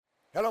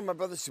Hello, my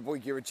brothers. It's your boy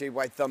Garrett J.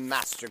 White, the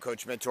Master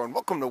Coach Mentor, and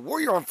welcome to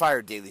Warrior on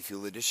Fire Daily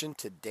Fuel Edition.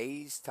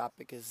 Today's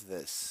topic is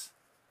this: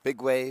 big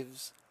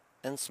waves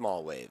and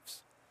small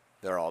waves.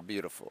 They're all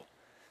beautiful.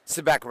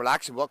 Sit back and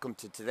relax, and welcome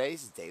to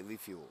today's Daily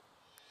Fuel.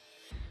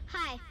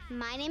 Hi,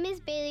 my name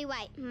is Bailey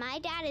White. My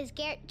dad is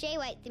Garrett J.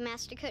 White, the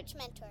Master Coach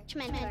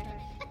Mentor.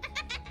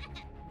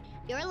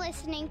 You're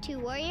listening to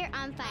Warrior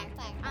on Fire.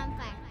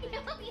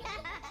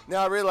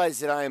 Now, I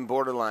realize that I am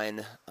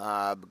borderline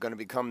going to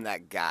become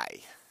that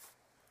guy.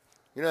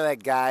 You know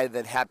that guy,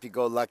 that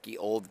happy-go-lucky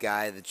old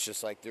guy that's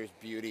just like, there's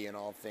beauty in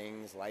all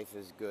things, life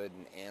is good,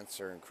 and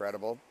ants are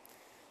incredible?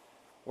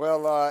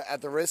 Well,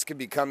 at the risk of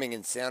becoming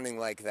and sounding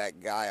like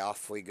that guy,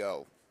 off we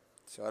go.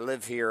 So I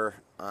live here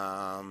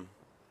by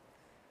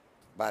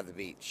the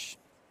beach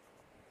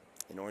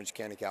in Orange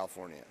County,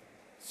 California,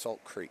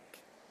 Salt Creek.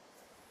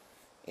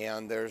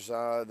 And there's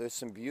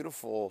some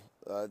beautiful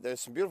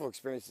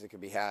experiences that can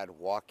be had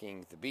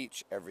walking the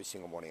beach every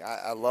single morning.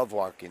 I love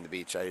walking the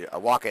beach. I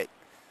walk it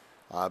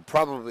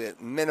probably at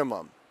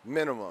minimum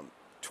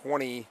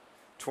 20,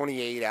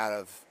 28 out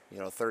of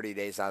 30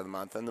 days out of the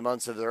month. And the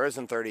months if there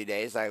isn't 30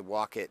 days, I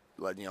walk it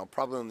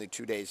probably only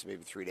 2 days,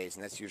 maybe 3 days,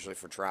 and that's usually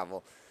for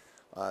travel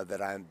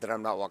that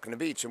I'm not walking the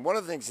beach. And one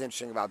of the things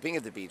interesting about being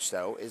at the beach,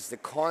 though, is the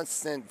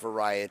constant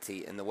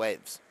variety in the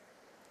waves.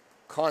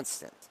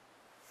 Constant.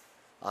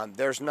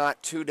 There's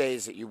not 2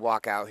 days that you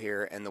walk out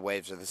here and the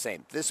waves are the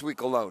same. This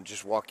week alone,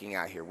 just walking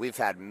out here, we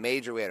had a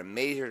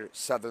major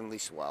southerly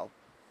swell.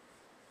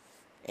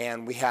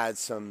 And we had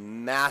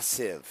some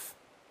massive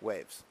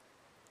waves.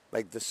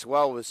 Like, the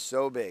swell was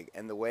so big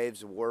and the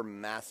waves were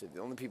massive.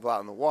 The only people out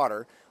in the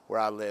water where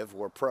I live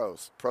were pro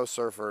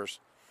surfers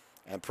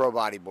and pro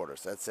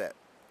bodyboarders. That's it.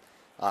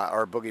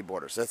 Or boogie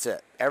boarders. That's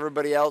it.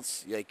 Everybody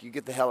else, you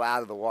get the hell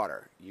out of the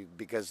water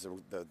because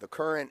the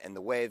current and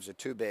the waves are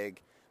too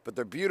big, but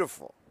they're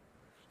beautiful.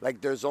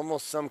 Like, there's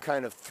almost some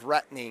kind of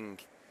threatening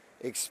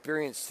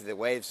experience to the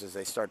waves as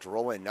they start to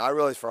roll in. Now, I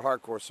realize for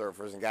hardcore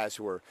surfers and guys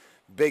who are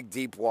big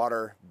deep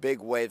water, big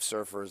wave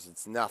surfers,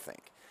 it's nothing.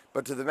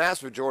 But to the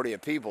vast majority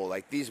of people,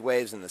 like, these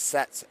waves and the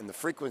sets and the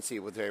frequency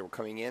of what they were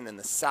coming in and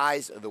the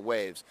size of the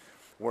waves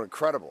were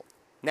incredible.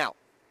 Now,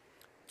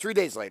 3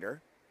 days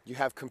later, you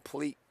have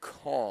complete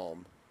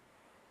calm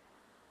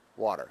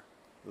water,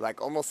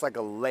 like almost like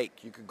a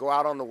lake. You could go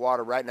out on the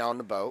water right now on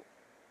the boat,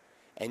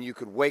 and you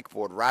could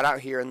wakeboard right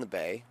out here in the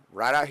bay,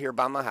 right out here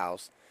by my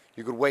house.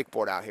 You could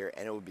wakeboard out here,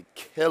 and it would be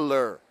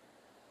killer,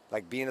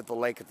 like being at the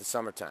lake at the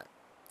summertime.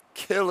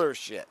 Killer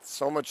shit.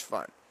 So much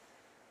fun.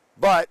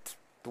 But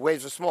the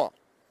waves are small.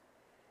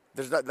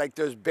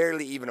 There's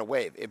barely even a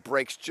wave. It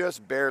breaks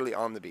just barely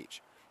on the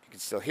beach. You can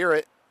still hear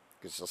it.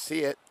 You can still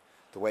see it.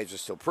 The waves are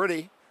still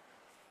pretty.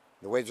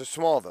 The waves are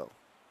small, though.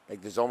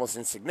 Like, there's almost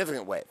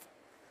insignificant wave.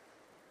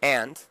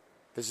 And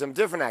there's some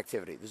different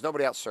activity. There's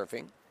nobody out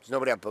surfing. There's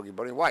nobody out boogie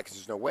boarding. Why? Because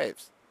there's no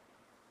waves.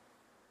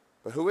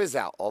 But who is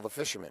out? All the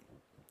fishermen.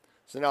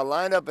 So now,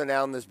 lined up and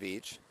down this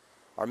beach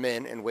are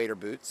men in wader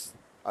boots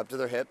up to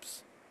their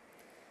hips,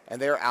 and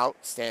they're out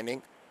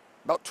standing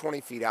about 20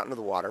 feet out into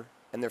the water,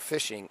 and they're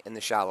fishing in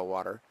the shallow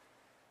water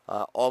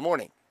all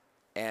morning.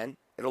 And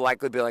it'll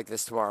likely be like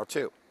this tomorrow,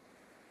 too.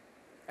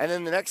 And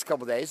then the next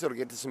couple days, it'll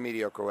get to some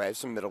mediocre waves,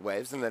 some middle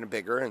waves, and then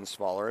bigger and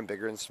smaller and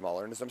bigger and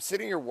smaller. And as I'm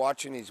sitting here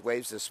watching these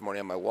waves this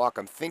morning on my walk,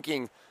 I'm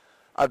thinking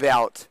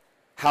about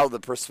how the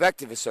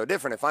perspective is so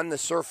different. If I'm the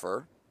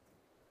surfer,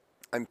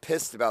 I'm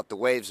pissed about the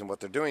waves and what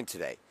they're doing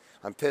today.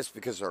 I'm pissed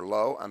because they're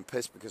low. I'm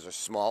pissed because they're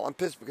small. I'm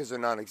pissed because they're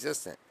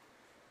non-existent.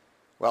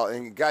 Well,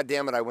 and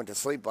goddamn it, I went to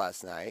sleep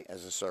last night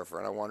as a surfer,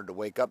 and I wanted to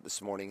wake up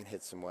this morning and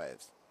hit some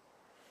waves.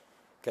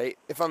 Okay,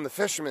 if I'm the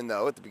fisherman,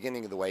 though, at the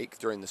beginning of the wake,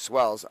 during the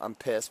swells, I'm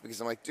pissed because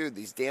I'm like, dude,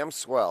 these damn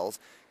swells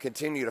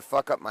continue to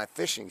fuck up my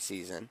fishing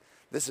season.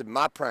 This is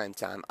my prime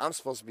time. I'm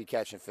supposed to be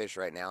catching fish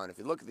right now, and if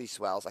you look at these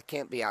swells, I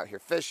can't be out here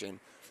fishing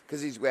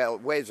because these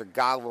waves are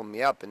gobbling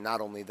me up, and not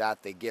only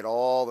that, they get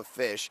all the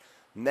fish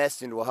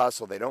messed into a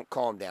hustle. They don't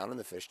calm down, and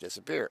the fish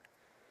disappear.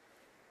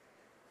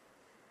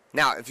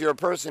 Now, if you're a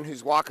person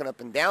who's walking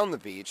up and down the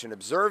beach and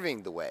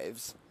observing the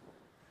waves,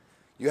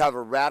 you have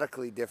a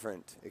radically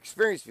different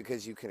experience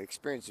because you can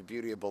experience the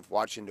beauty of both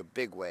watching the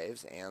big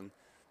waves and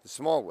the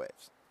small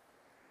waves.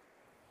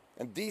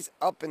 And these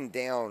up and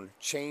down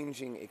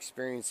changing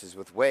experiences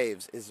with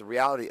waves is the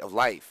reality of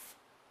life.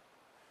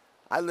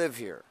 I live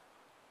here.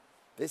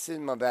 This is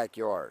my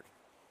backyard.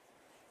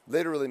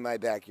 Literally my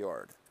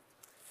backyard.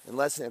 In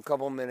less than a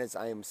couple of minutes,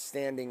 I am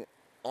standing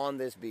on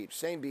this beach.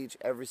 Same beach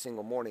every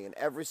single morning. And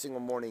every single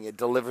morning, it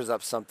delivers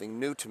up something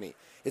new to me.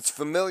 It's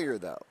familiar,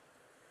 though.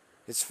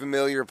 It's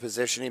familiar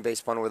positioning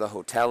based upon where the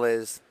hotel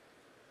is.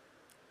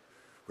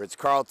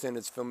 Ritz-Carlton,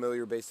 it's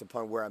familiar based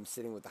upon where I'm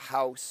sitting with the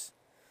house.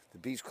 The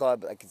beach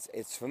club, like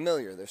it's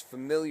familiar. There's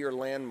familiar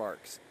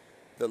landmarks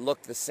that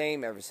look the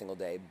same every single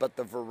day. But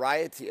the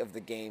variety of the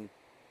game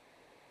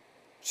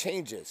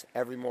changes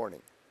every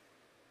morning.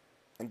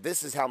 And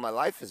this is how my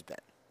life has been.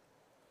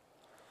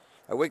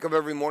 I wake up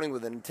every morning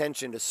with an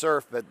intention to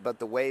surf, but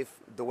the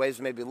waves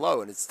may be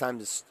low, and it's time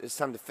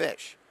to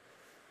fish.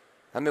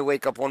 I may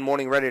wake up one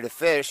morning ready to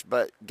fish,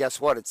 but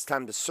guess what? It's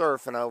time to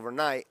surf, and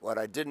overnight, what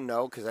I didn't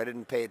know, because I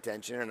didn't pay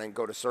attention, and I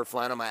go to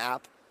Surfline on my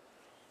app,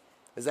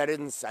 is I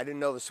didn't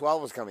know the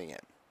swell was coming in.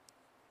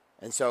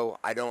 And so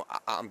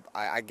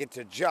I get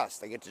to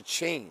adjust, I get to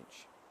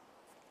change.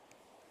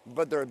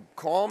 But the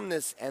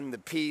calmness and the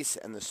peace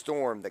and the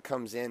storm that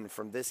comes in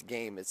from this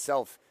game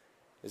itself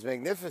is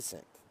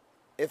magnificent.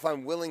 If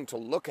I'm willing to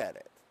look at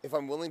it, if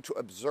I'm willing to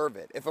observe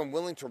it, if I'm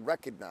willing to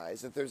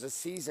recognize that there's a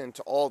season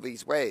to all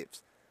these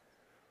waves.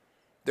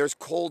 There's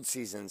cold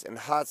seasons and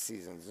hot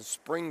seasons, and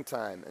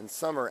springtime and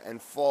summer and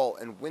fall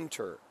and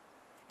winter.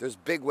 There's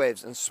big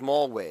waves and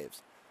small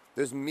waves.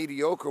 There's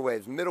mediocre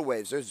waves, middle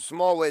waves. There's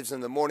small waves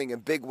in the morning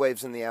and big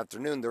waves in the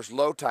afternoon. There's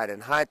low tide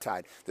and high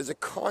tide. There's a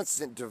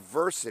constant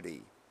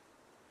diversity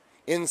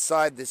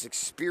inside this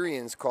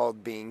experience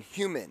called being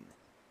human.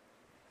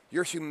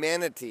 Your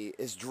humanity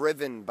is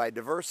driven by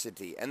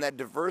diversity, and that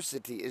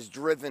diversity is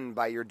driven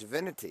by your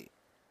divinity.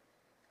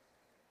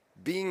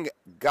 Being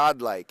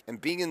godlike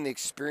and being in the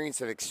experience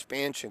of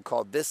expansion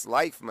called this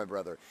life, my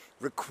brother,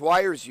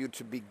 requires you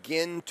to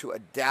begin to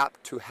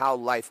adapt to how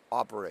life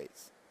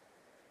operates.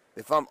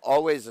 If I'm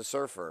always a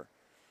surfer,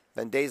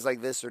 then days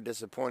like this are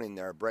disappointing.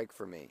 They're a break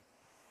for me.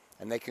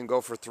 And they can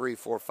go for 3,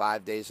 4,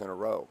 5 days in a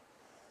row.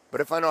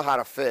 But if I know how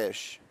to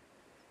fish,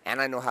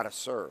 and I know how to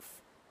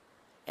surf,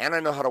 and I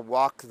know how to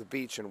walk the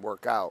beach and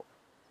work out,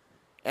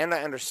 and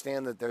I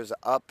understand that there's an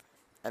up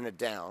and a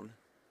down,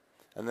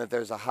 and that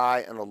there's a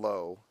high and a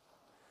low,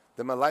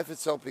 then my life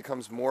itself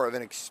becomes more of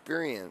an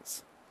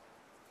experience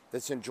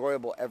that's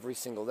enjoyable every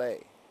single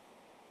day.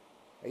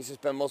 I used to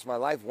spend most of my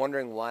life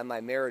wondering why my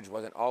marriage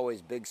wasn't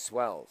always big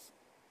swells,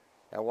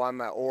 and why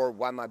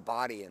my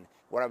body and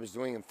what I was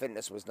doing in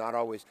fitness was not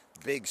always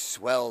big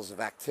swells of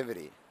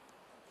activity,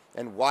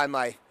 and why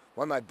my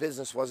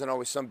business wasn't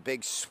always some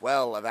big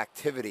swell of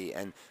activity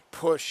and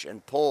push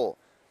and pull,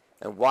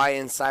 and why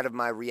inside of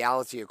my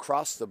reality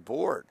across the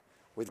board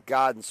with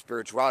God and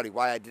spirituality,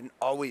 why I didn't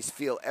always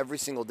feel every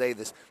single day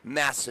this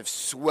massive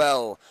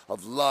swell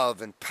of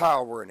love and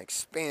power and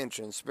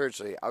expansion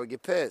spiritually. I would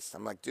get pissed.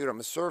 I'm like, dude, I'm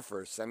a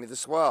surfer. Send me the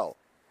swell.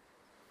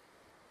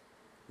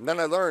 And then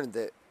I learned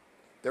that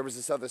there was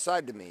this other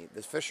side to me,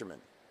 this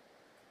fisherman,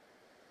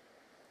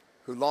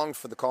 who longed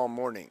for the calm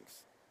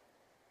mornings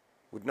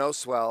with no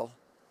swell,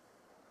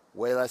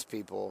 way less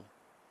people,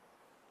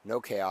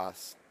 no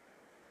chaos,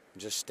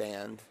 just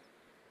stand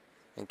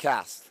and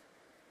cast.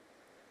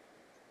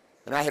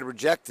 And I had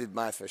rejected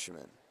my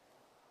fisherman.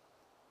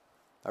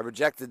 I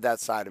rejected that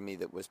side of me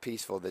that was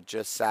peaceful, that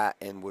just sat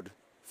and would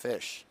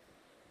fish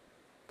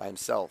by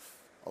himself,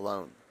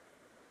 alone.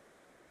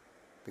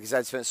 Because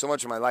I'd spent so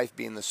much of my life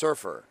being the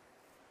surfer,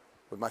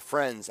 with my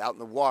friends out in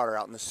the water,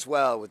 out in the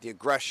swell, with the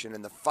aggression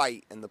and the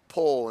fight and the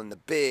pull and the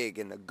big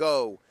and the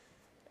go.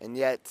 And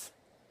yet,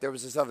 there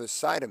was this other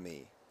side of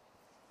me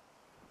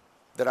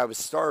that I was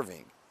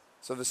starving.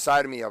 This other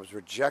side of me I was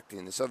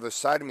rejecting. This other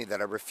side of me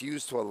that I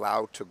refused to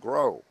allow to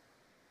grow.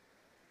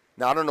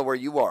 Now, I don't know where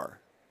you are.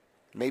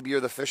 Maybe you're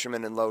the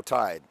fisherman in low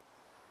tide.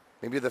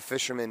 Maybe you're the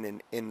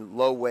fisherman in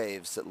low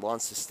waves that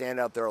wants to stand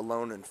out there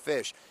alone and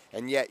fish.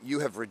 And yet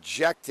you have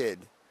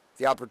rejected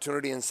the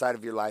opportunity inside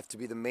of your life to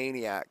be the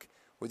maniac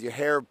with your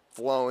hair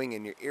flowing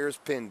and your ears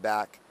pinned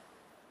back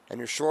and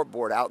your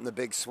shortboard out in the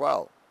big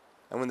swell.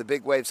 And when the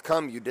big waves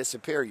come, you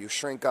disappear. You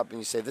shrink up and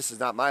you say, this is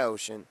not my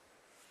ocean.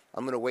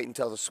 I'm going to wait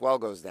until the swell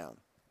goes down.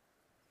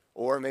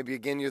 Or maybe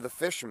again you're the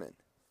fisherman.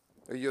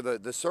 Or you're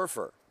the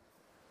surfer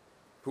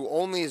who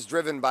only is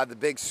driven by the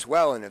big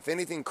swell, and if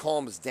anything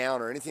calms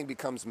down or anything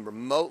becomes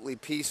remotely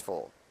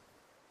peaceful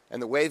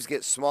and the waves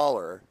get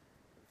smaller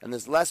and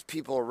there's less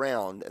people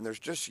around and there's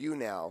just you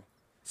now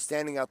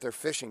standing out there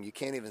fishing, you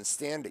can't even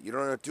stand it. You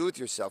don't know what to do with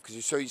yourself because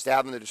you're so used to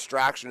having the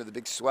distraction of the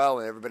big swell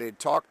and everybody to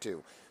talk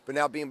to. But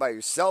now being by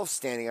yourself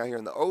standing out here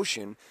in the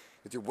ocean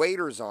with your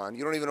waders on,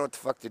 you don't even know what the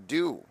fuck to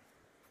do.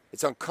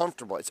 It's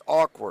uncomfortable. It's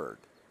awkward.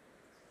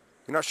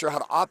 You're not sure how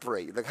to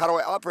operate. Like, how do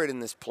I operate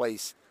in this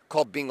place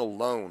called being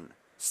alone,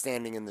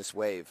 standing in this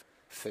wave,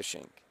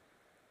 fishing?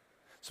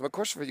 So my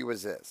question for you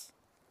is this.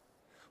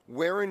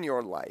 Where in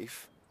your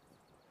life,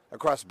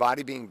 across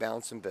body, being,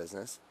 balance, and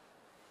business,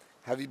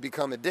 have you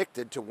become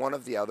addicted to one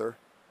of the other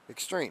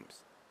extremes?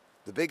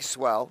 The big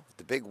swell,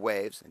 the big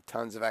waves, and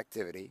tons of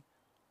activity,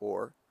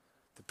 or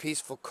the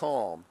peaceful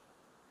calm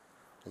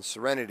and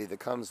serenity that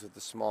comes with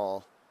the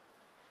small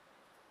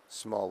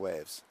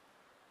waves?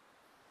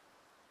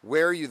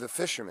 Where are you the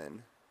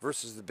fisherman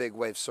versus the big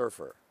wave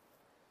surfer?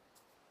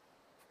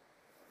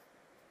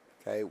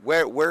 Okay,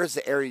 where is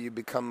the area you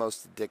become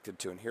most addicted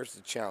to? And here's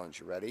the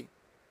challenge. You ready?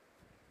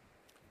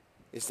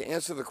 Is to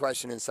answer the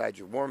question inside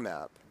your warm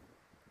map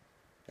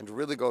and to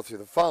really go through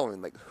the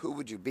following. Like, who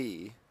would you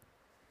be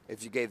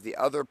if you gave the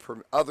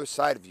other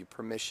side of you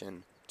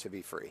permission to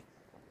be free?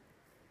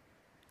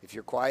 If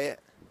you're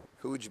quiet,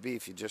 who would you be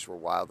if you just were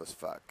wild as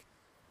fuck?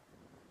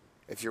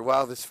 If you're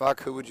wild as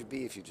fuck, who would you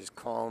be if you just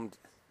calmed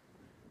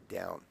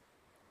down?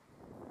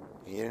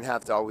 And you didn't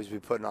have to always be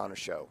putting on a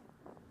show.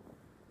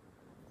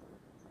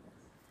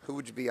 Who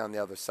would you be on the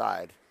other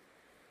side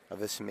of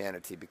this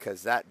humanity,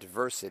 because that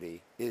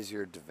diversity is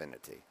your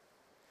divinity.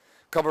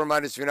 Couple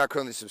reminders, if you're not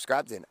currently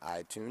subscribed in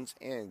iTunes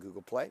and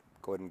Google Play,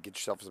 go ahead and get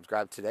yourself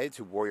subscribed today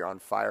to Warrior on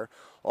Fire.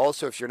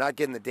 Also, if you're not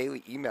getting the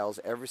daily emails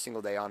every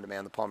single day on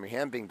demand, the palm of your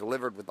hand, being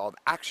delivered with all the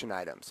action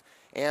items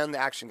and the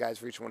action guides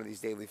for each one of these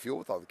daily fuel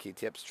with all the key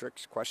tips,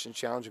 tricks, question,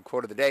 challenge, and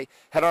quote of the day,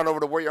 head on over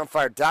to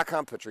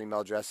warrioronfire.com, put your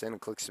email address in,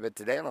 and click submit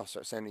today, and I'll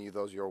start sending you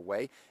those your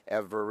way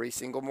every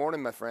single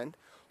morning, my friend.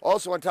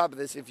 Also, on top of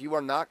this, if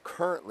you're not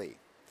currently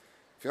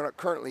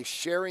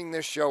sharing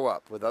this show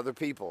up with other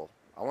people,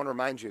 I want to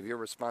remind you of your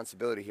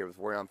responsibility here with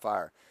Warrior on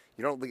Fire.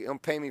 You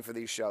don't pay me for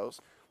these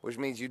shows, which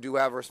means you do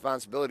have a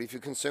responsibility if you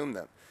consume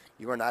them.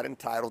 You are not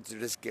entitled to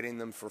just getting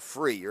them for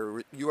free.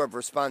 You have a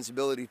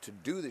responsibility to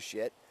do the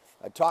shit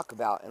I talk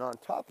about, and on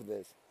top of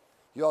this,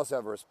 you also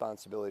have a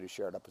responsibility to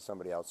share it up with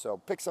somebody else. So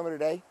pick somebody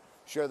today,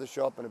 share the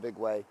show up in a big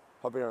way.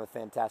 Hope you're having a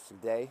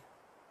fantastic day,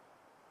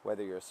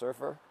 whether you're a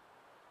surfer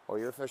or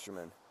you're a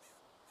fisherman.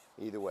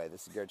 Either way,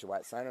 this is Garrett J.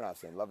 White signing off,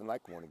 saying love and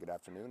light, good morning, good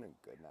afternoon, and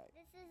good night.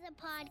 This is a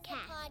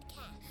podcast.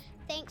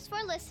 Thanks for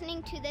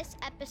listening to this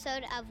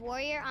episode of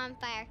Warrior on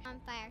Fire.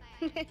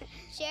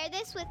 Share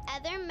this with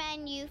other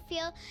men you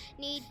feel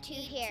need to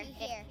hear.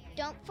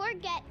 Don't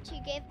forget to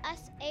give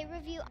us a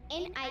review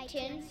in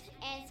iTunes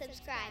and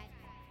subscribe.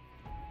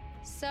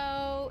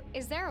 So,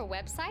 is there a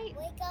website?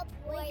 Wake up,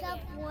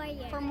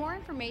 Warrior. For more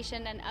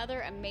information and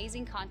other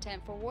amazing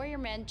content for warrior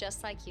men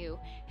just like you,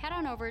 head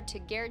on over to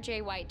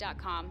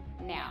GarrettJWhite.com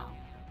now.